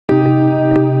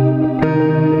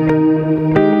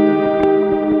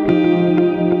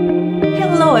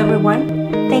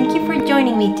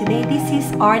me today. This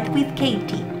is Art with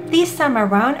Katie. This time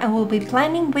around I will be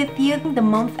planning with you the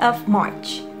month of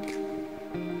March.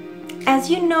 As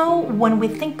you know, when we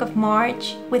think of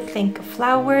March, we think of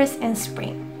flowers and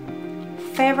spring.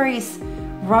 February is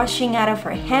rushing out of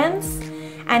our hands,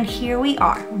 and here we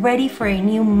are, ready for a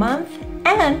new month,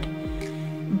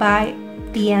 and by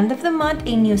the end of the month,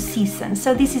 a new season.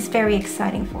 So this is very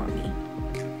exciting for me.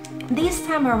 This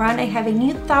time around, I have a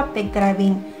new topic that I've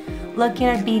been looking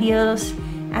at videos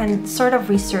and sort of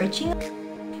researching,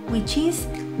 which is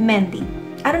Mehendi.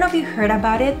 I don't know if you heard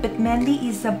about it, but Mehendi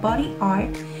is a body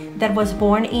art that was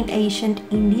born in ancient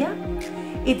India.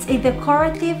 It's a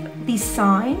decorative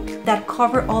design that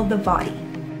covers all the body.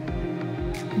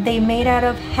 They made out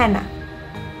of henna.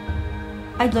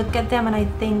 I look at them and I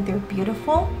think they're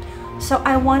beautiful. So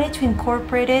I wanted to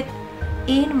incorporate it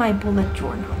in my bullet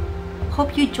journal.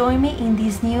 Hope you join me in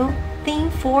this new theme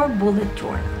for bullet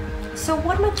journal. So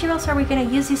what materials are we going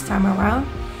to use this time around?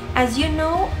 As you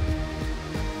know,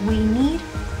 we need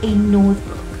a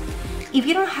notebook. If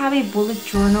you don't have a bullet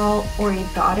journal or a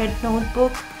dotted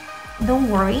notebook, don't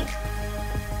worry.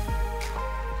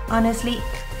 Honestly,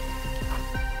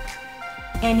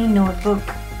 any notebook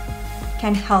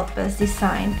can help us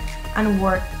design and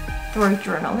work through our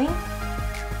journaling.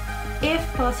 If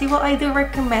possible, I do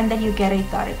recommend that you get a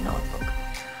dotted notebook.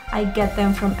 I get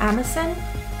them from Amazon,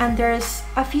 and there's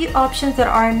a few options that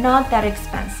are not that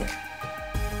expensive.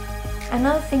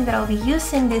 Another thing that I'll be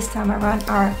using this time around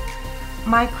are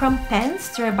Micron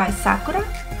pens direct by Sakura.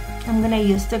 I'm gonna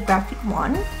use the graphic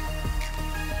one.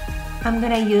 I'm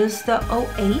gonna use the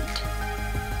 08,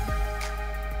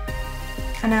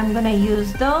 and I'm gonna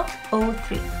use the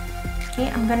 03.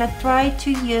 Okay, I'm gonna try to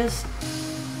use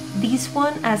this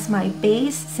one as my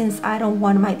base since I don't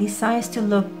want my designs to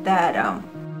look that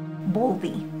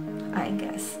boldy, I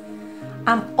guess.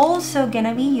 I'm also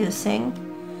gonna be using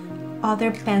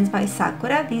other pens by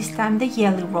Sakura, this time the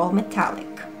Jelly Roll Metallic.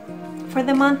 For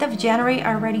the month of January,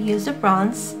 I already used the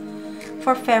bronze.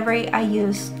 For February, I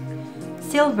used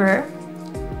silver.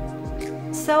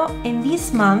 So in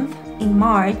this month, in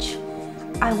March,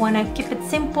 I want to keep it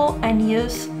simple and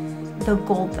use the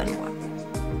golden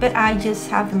one. But I just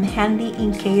have them handy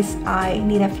in case I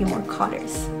need a few more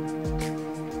colors.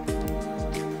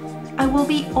 I will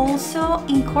be also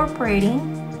incorporating,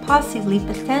 possibly,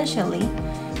 potentially,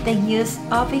 the use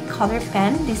of a color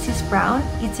pen. This is brown.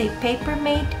 It's a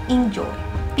paper-made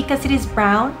InkJoy. Because it is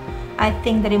brown, I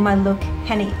think that it might look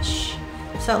henna-ish.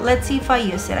 So let's see if I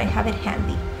use it. I have it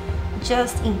handy,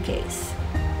 just in case.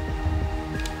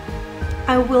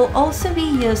 I will also be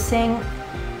using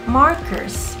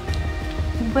markers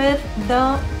with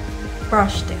the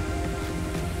BrushTip.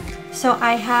 So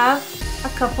I have a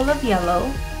couple of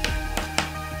yellow,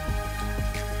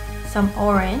 some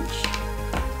orange,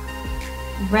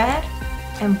 red,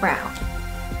 and brown.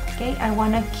 Okay, I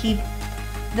want to keep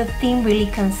the theme really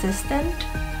consistent,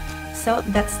 so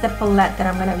that's the palette that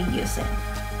I'm going to be using.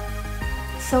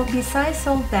 So besides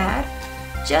all that,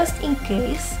 just in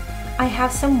case, I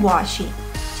have some washi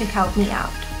to help me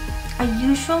out. I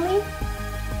usually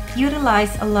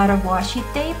utilize a lot of washi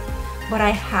tape, but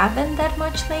I haven't that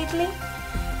much lately,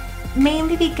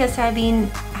 mainly because I've been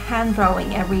hand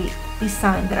drawing every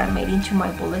design that I made into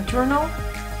my bullet journal.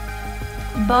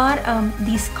 But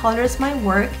these colors might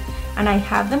work, and I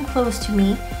have them close to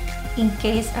me in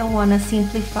case I want to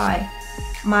simplify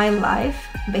my life,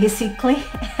 basically,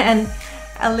 and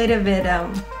a little bit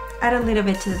add a little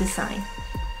bit to the design.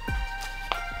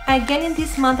 Again, in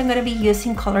this month, I'm going to be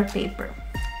using colored paper,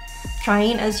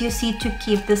 trying, as you see, to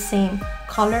keep the same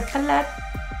color palette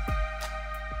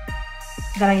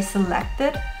that I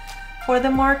selected for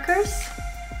the markers.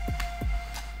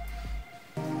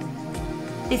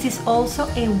 This is also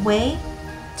a way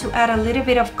to add a little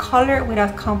bit of color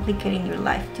without complicating your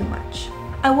life too much.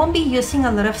 I won't be using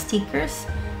a lot of stickers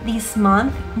this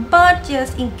month, but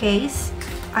just in case,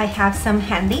 I have some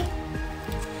handy.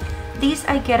 These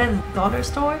I get at the dollar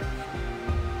store.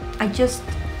 I just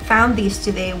found these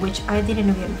today, which I didn't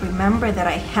even remember that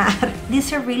I had.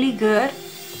 These are really good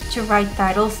to write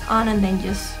titles on and then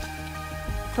just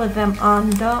put them on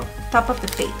the top of the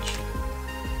page.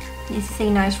 This is a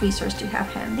nice resource to have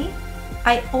handy.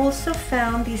 I also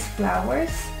found these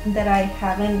flowers that I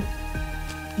haven't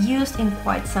used in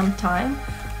quite some time.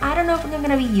 I don't know if I'm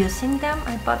going to be using them.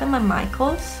 I bought them at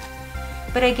Michael's.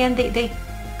 But again, they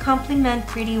complement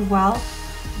pretty well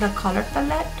the color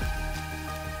palette.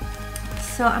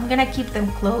 So I'm going to keep them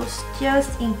close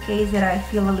just in case that I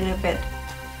feel a little bit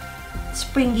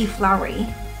springy, flowery.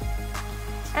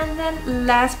 And then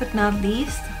last but not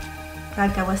least,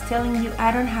 like I was telling you,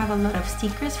 I don't have a lot of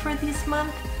stickers for this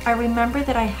month. I remember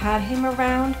that I had him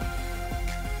around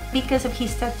because of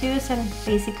his tattoos and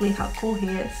basically how cool he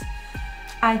is.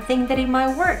 I think that it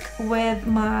might work with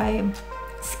my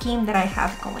scheme that I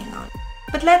have going on.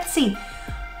 But let's see.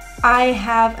 I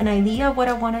have an idea of what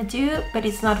I want to do, but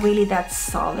it's not really that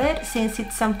solid since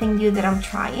it's something new that I'm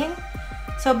trying.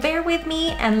 So bear with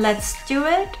me and let's do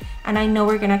it. And I know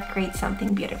we're gonna create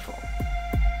something beautiful.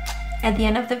 At the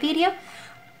end of the video,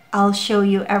 I'll show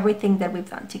you everything that we've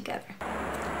done together.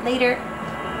 Later.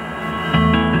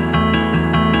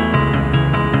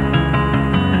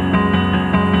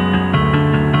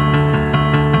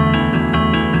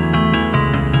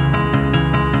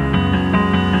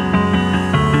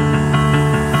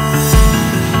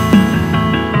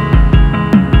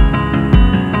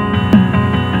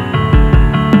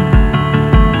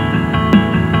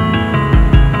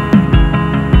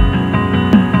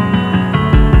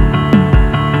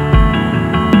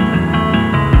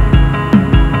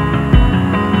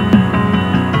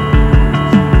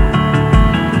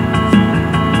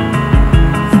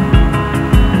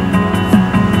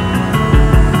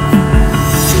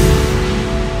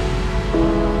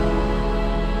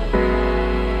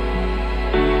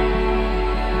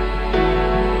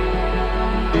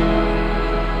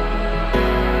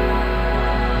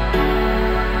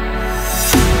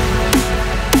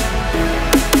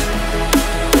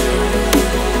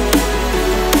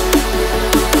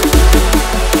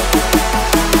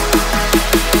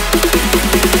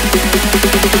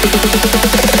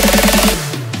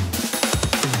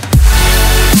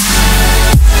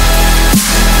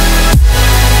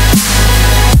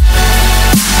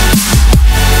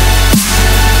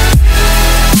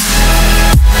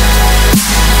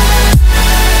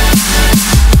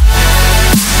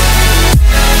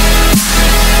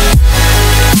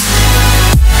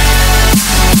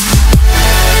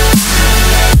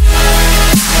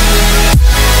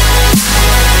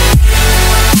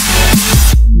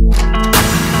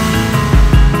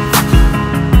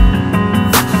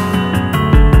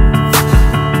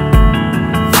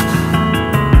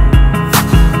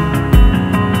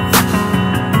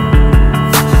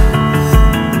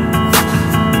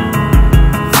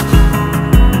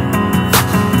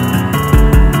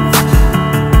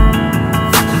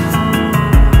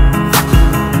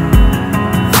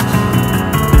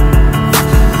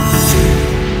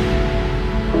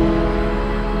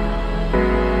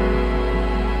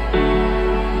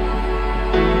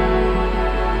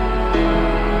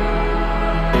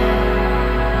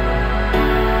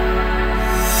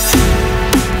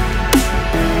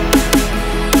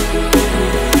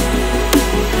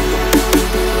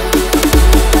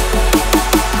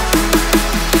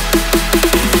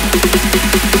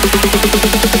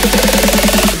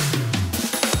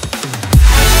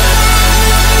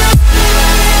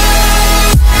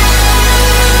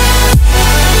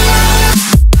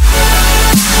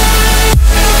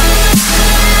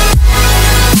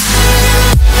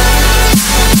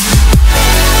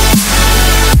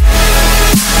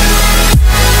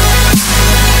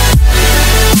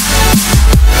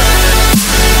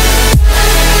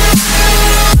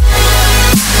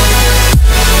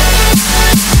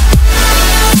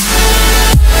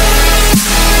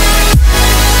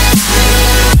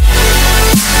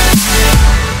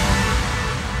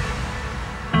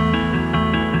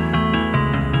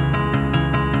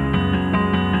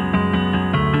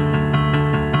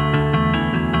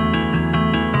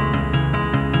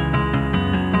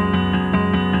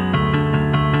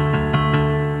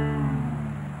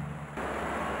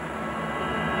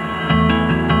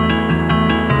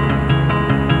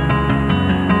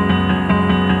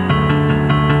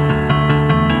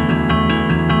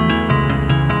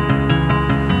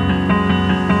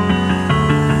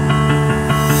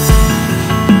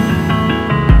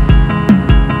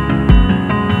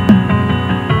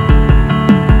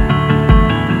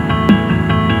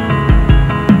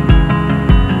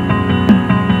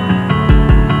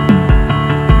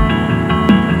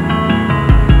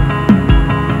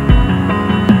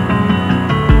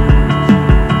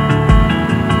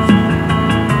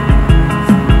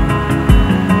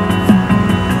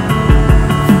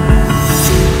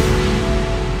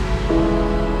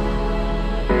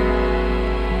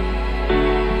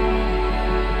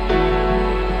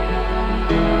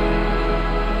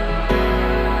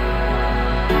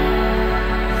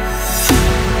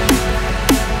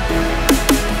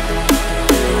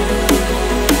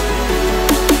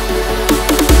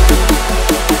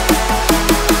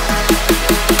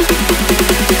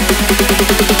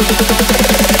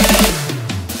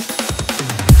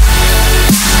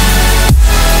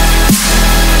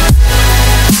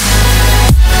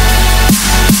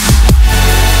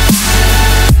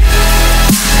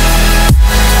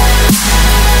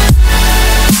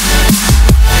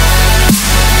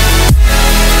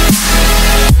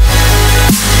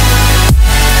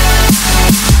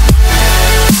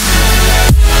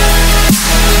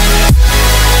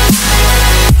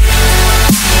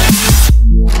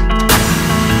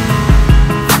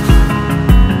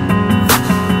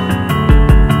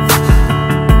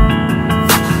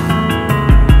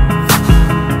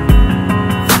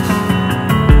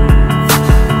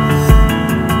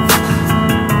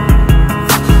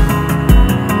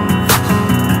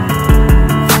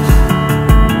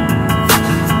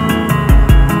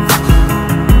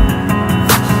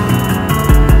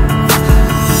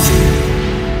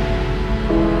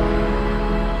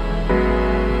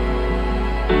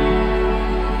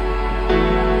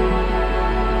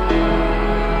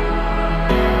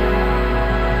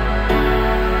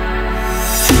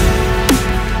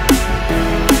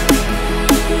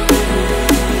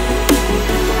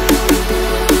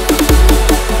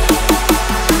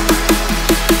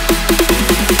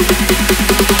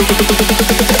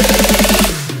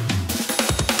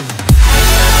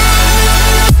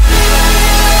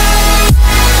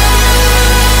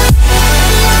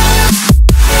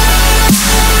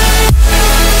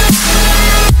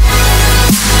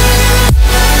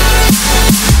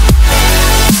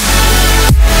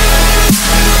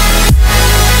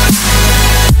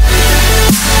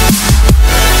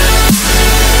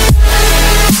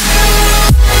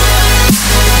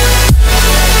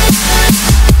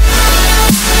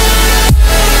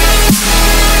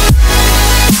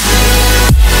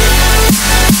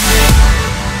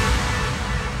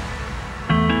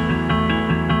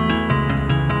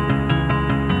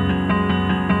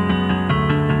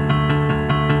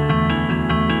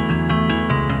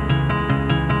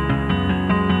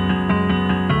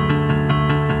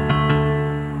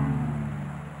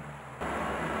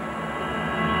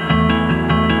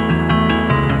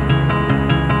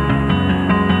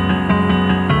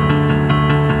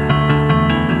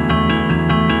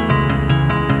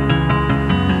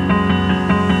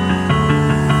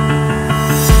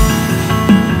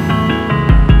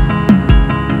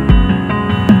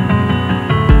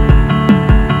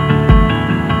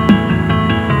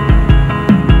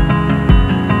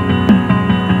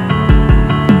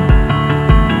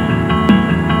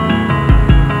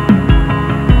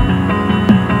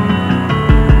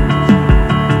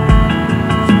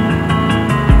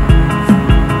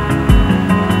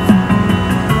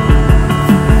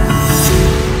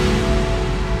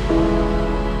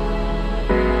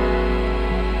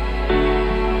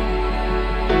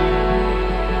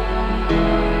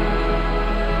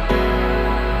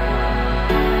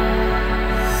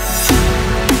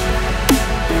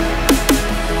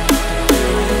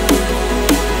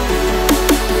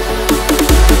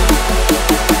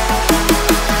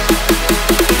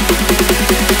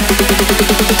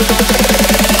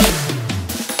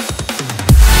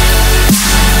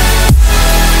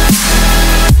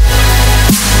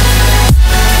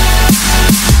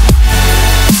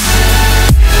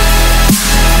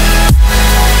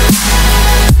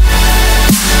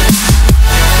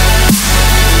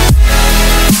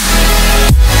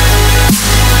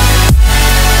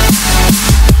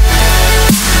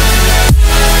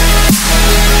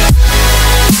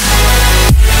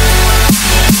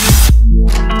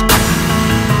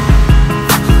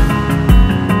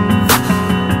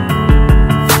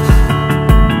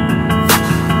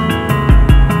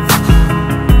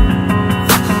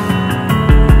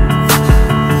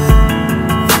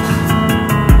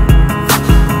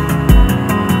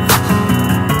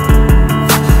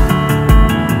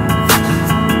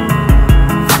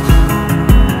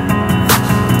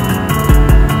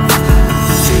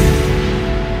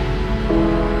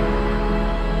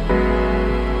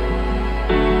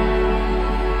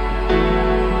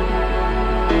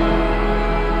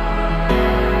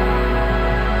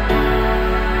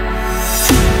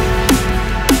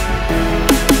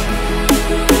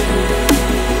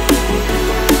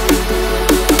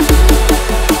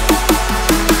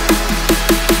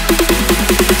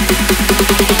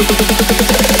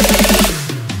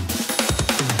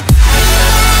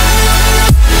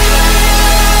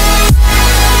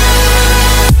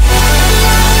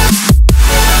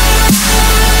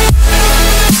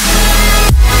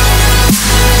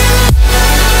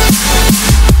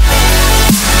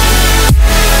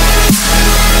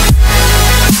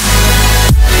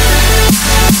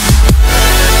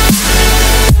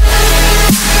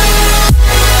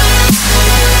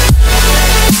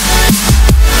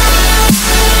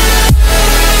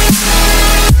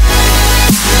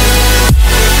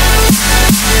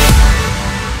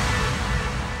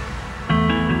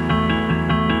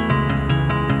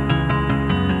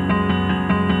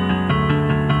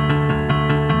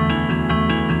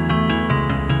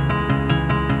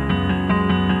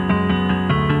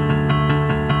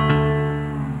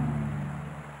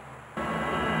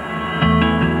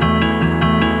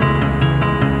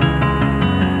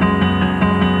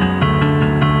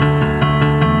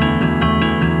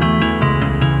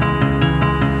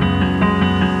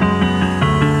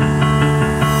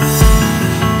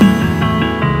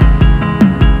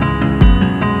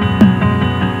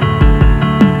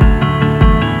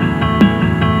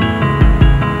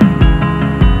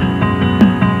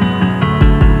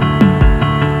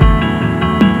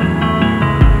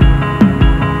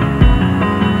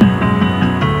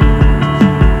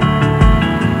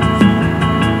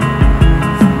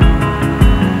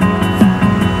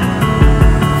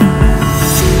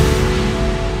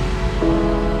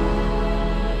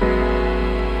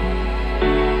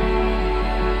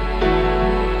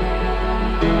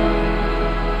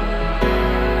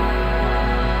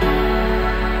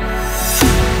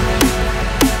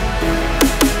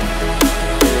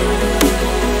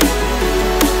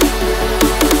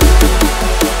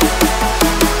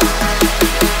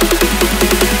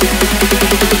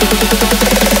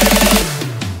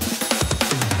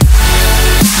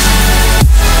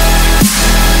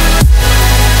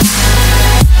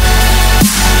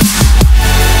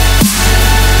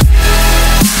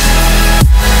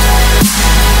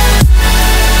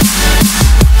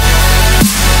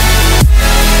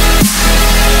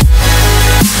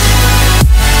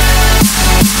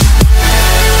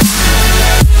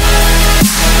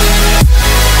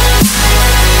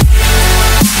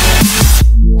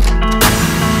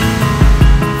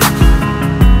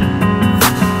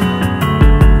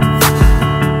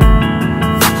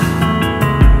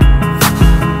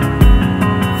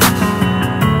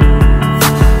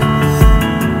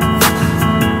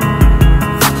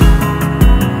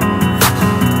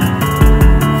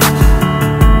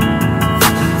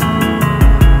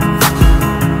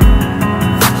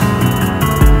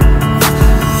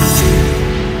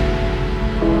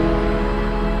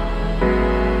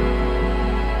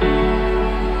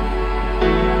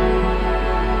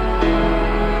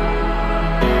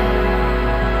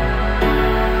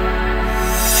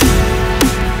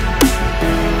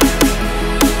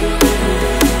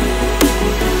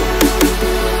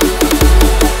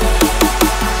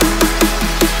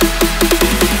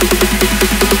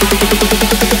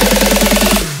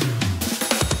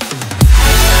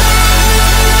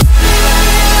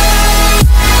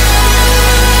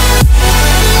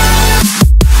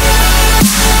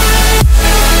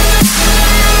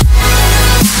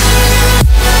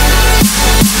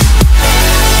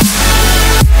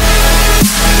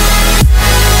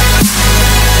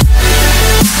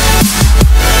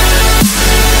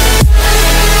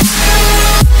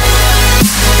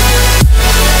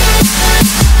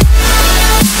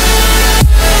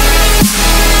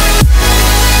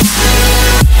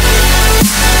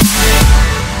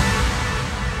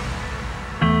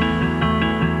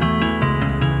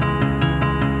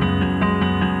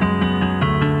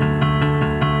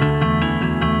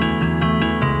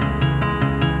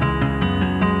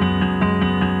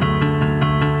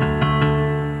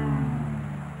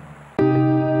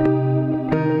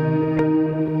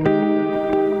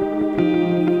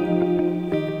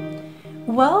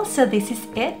 Well, so this is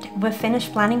it. We've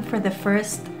finished planning for the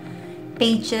first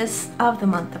pages of the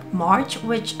month of March,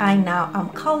 which I now am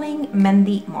calling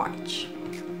Mehndi March.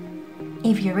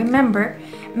 If you remember,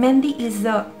 Mehndi is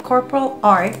the corporal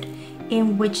art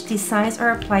in which designs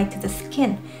are applied to the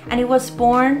skin, and it was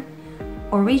born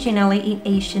originally in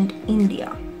ancient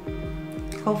India.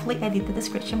 Hopefully I did the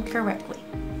description correctly.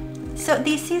 So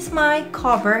this is my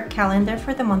cover calendar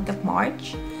for the month of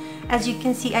March. As you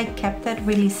can see, I kept it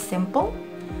really simple.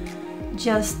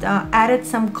 Just added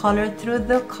some color through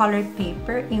the colored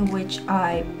paper in which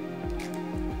I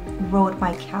wrote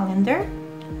my calendar.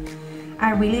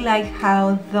 I really like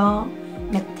how the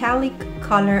metallic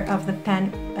color of the pen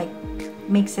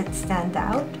makes it stand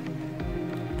out.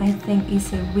 I think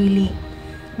is a really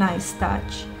nice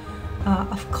touch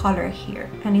of color here,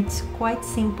 and it's quite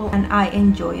simple and I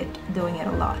enjoy it, doing it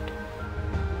a lot.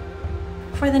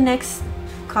 For the next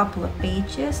couple of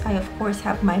pages, I of course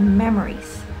have my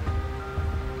memories.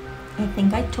 I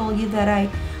think I told you that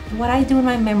what I do in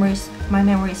my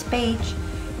memories page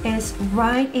is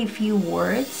write a few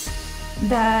words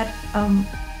that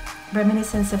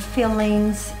reminiscence of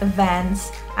feelings,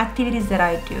 events, activities that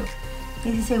I do.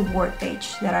 This is a word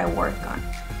page that I work on,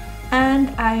 and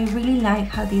I really like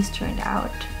how this turned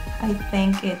out. I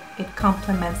think it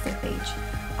complements the page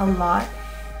a lot.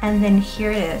 And then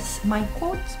here it is, my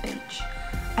quotes page.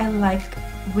 I like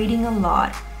reading a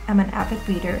lot. I'm an avid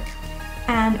reader,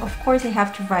 and of course I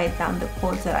have to write down the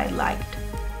quotes that I liked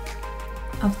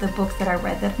of the books that I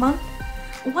read that month.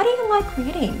 What do you like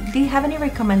reading? Do you have any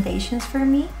recommendations for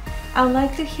me? I'd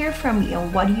like to hear from you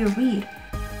on what do you read.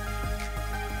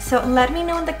 So let me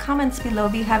know in the comments below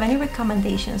if you have any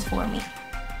recommendations for me.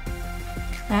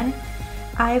 And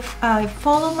I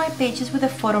follow my pages with the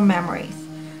photo memories.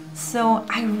 So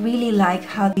I really like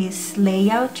how this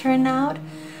layout turned out.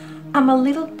 I'm a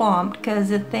little bummed because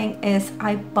the thing is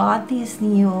I bought this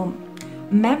new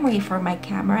memory for my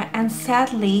camera, and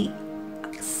sadly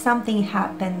something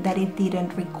happened that it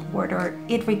didn't record, or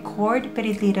it recorded but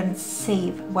it didn't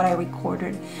save what I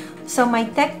recorded. So my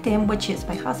tech team, which is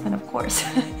my husband of course,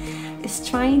 is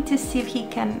trying to see if he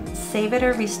can save it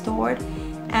or restore it.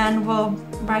 And well,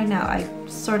 right now I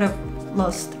sort of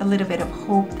lost a little bit of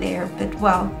hope there, but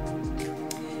well,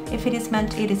 if it is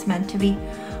meant, it is meant to be.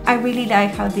 I really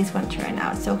like how this one turned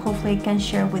out, so hopefully I can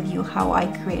share with you how I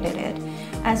created it.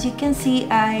 As you can see,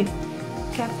 I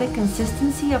kept the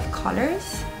consistency of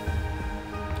colors,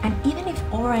 and even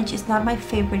if orange is not my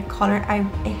favorite color, I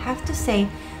have to say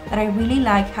that I really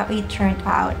like how it turned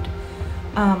out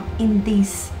in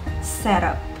this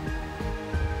setup.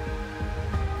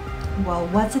 Well,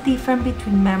 what's the difference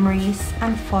between memories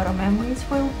and photo memories?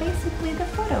 Well, basically the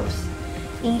photos.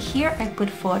 In here I put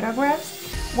photographs,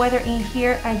 whether in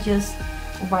here I just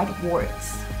write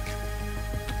words.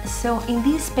 So in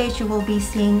this page you will be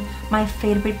seeing my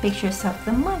favorite pictures of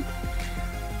the month.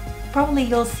 Probably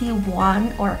you'll see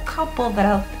one or a couple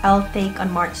that I'll take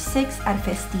on March 6th at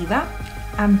Festiva.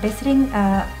 I'm visiting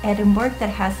Edinburgh that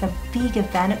has a big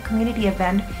event, a community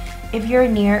event. If you're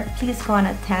near, please go and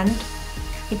attend.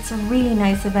 It's a really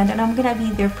nice event, and I'm gonna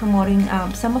be there promoting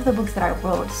some of the books that I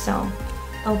wrote, so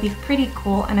it'll be pretty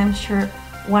cool, and I'm sure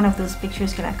one of those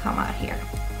pictures is gonna come out here.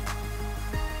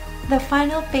 The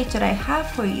final page that I have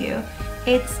for you,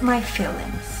 it's my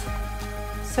feelings.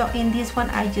 So in this one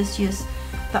I just use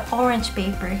the orange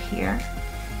paper here,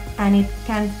 and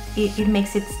it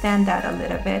makes it stand out a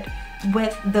little bit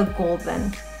with the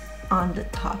golden on the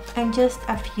top, and just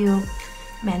a few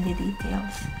Mehendi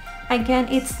details. Again,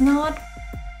 it's not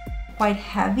quite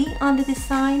heavy on the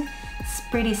design. It's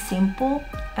pretty simple.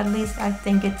 At least I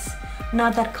think it's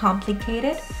not that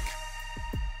complicated.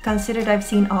 Considered I've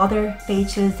seen other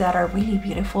pages that are really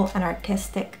beautiful and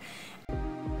artistic.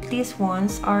 These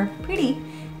ones are pretty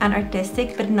and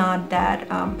artistic, but not that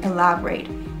elaborate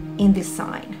in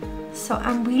design. So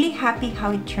I'm really happy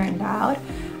how it turned out.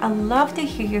 I'd love to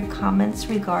hear your comments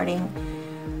regarding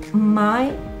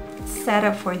my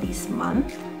setup for this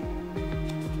month.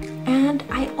 And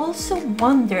I also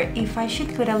wonder if I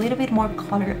should put a little bit more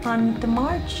color on the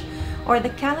March or the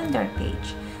calendar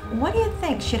page. What do you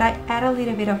think? Should I add a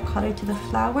little bit of color to the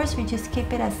flowers or just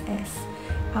keep it as is?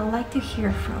 I'd like to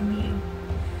hear from you.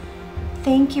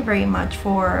 Thank you very much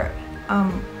for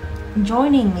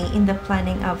joining me in the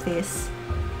planning of this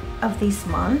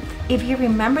month. If you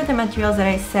remember the materials that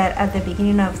I said at the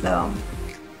beginning of the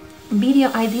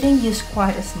video, I didn't use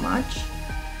quite as much.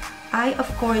 I of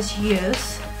course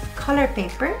use color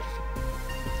paper,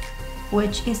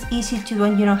 which is easy to do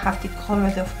and you don't have to color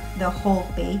the whole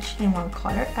page in one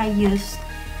color. I used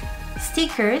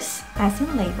stickers, as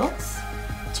in labels,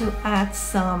 to add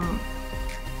some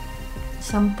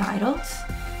titles.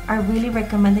 I really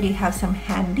recommend that you have some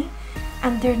handy,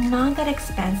 and they're not that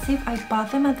expensive. I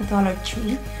bought them at the Dollar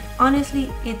Tree.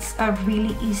 Honestly, it's a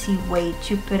really easy way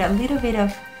to put a little bit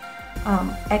of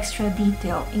extra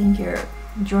detail in your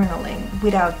journaling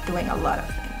without doing a lot of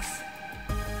things.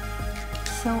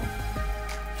 So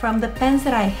from the pens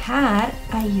that I had,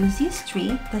 I used these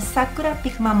three: the Sakura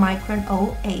Pigma Micron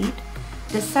 08,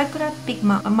 the Sakura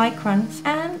Pigma Microns,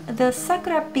 and the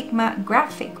Sakura Pigma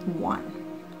Graphic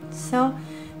 1. So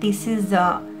this is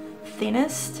the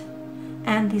thinnest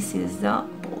and this is the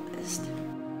boldest.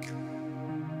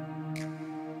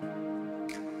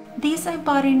 These I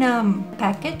bought in a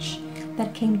package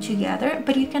that came together,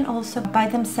 but you can also buy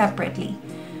them separately.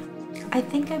 I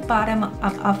think I bought them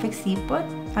at Office Depot.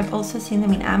 I've also seen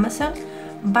them in Amazon.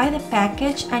 Buy the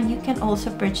package, and you can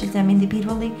also purchase them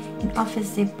individually in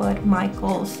Office Depot,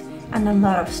 Michael's, and a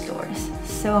lot of stores.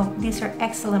 So these are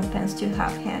excellent pens to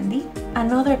have handy.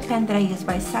 Another pen that I used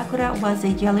by Sakura was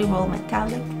the Jelly Roll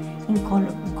Metallic in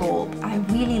color gold. I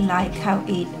really like how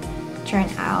it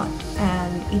turned out,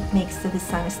 and it makes the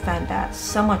design stand out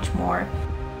so much more.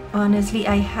 Honestly,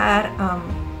 I had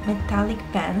metallic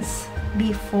pens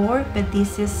before, but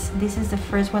this is the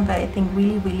first one that I think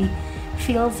really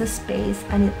fills the space,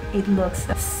 and it looks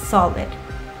solid,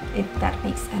 if that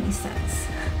makes any sense.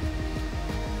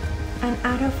 And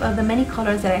out of the many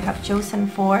colors that I have chosen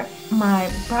for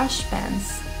my brush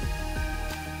pens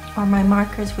or my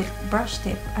markers with brush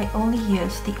tip, I only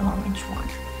use the orange one.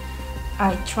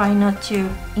 I try not to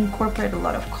incorporate a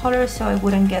lot of colors so I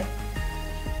wouldn't get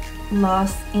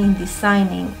lost in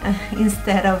designing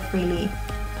instead of really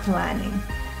planning.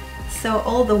 So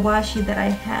all the washi that I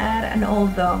had and all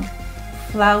the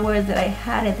flowers that I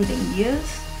had, I didn't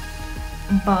use,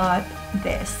 but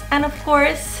this. And of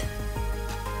course,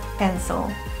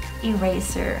 pencil,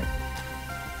 eraser,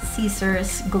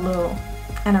 scissors, glue,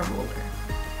 and a ruler.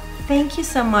 Thank you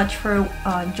so much for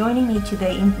joining me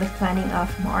today in the planning of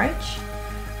March.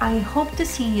 I hope to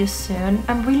see you soon.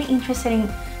 I'm really interested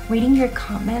in reading your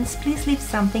comments. Please leave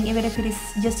something, even if it is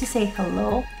just to say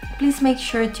hello. Please make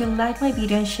sure to like my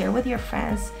video and share with your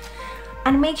friends.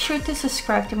 And make sure to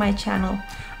subscribe to my channel.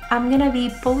 I'm gonna be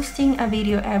posting a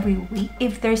video every week.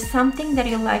 If there's something that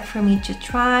you'd like for me to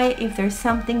try, if there's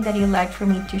something that you'd like for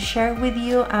me to share with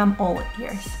you, I'm all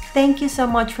ears. Thank you so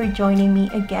much for joining me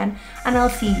again, and I'll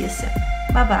see you soon.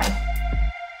 Bye bye.